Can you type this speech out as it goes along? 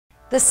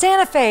The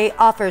Santa Fe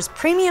offers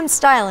premium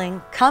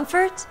styling,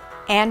 comfort,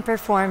 and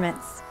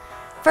performance.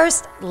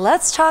 First,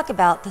 let's talk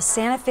about the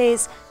Santa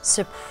Fe's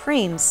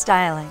supreme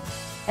styling.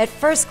 At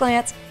first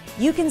glance,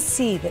 you can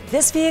see that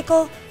this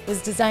vehicle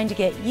was designed to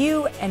get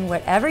you and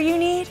whatever you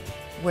need,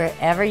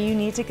 wherever you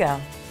need to go.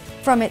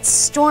 From its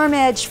storm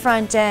edge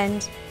front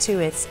end to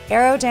its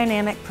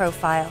aerodynamic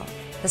profile,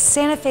 the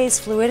Santa Fe's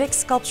fluidic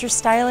sculpture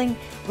styling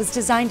was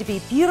designed to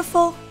be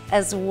beautiful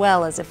as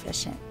well as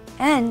efficient.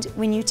 And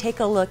when you take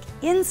a look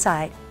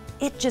inside,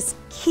 it just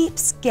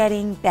keeps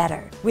getting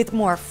better. With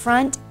more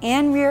front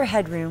and rear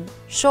headroom,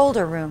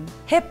 shoulder room,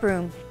 hip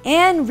room,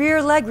 and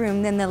rear leg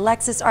room than the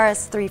Lexus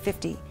RS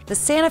 350, the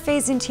Santa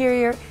Fe's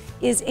interior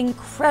is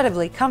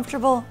incredibly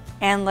comfortable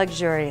and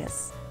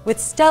luxurious. With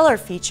stellar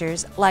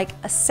features like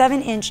a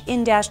 7-inch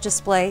in-dash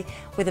display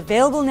with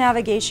available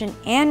navigation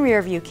and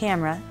rear view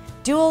camera,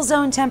 dual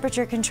zone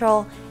temperature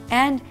control,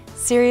 and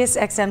Sirius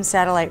XM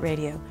satellite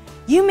radio,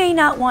 you may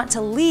not want to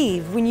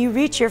leave when you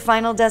reach your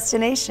final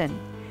destination.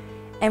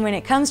 And when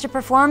it comes to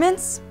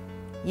performance,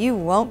 you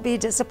won't be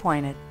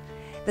disappointed.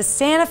 The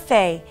Santa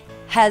Fe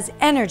has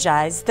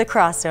energized the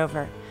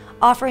crossover,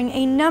 offering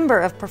a number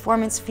of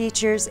performance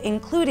features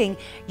including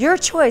your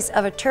choice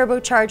of a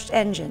turbocharged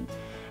engine,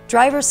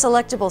 driver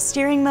selectable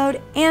steering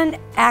mode, and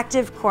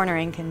active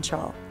cornering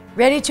control.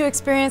 Ready to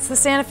experience the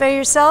Santa Fe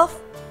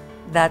yourself?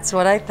 That's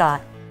what I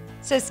thought.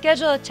 So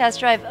schedule a test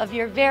drive of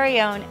your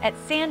very own at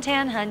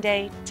Santan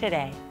Hyundai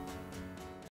today.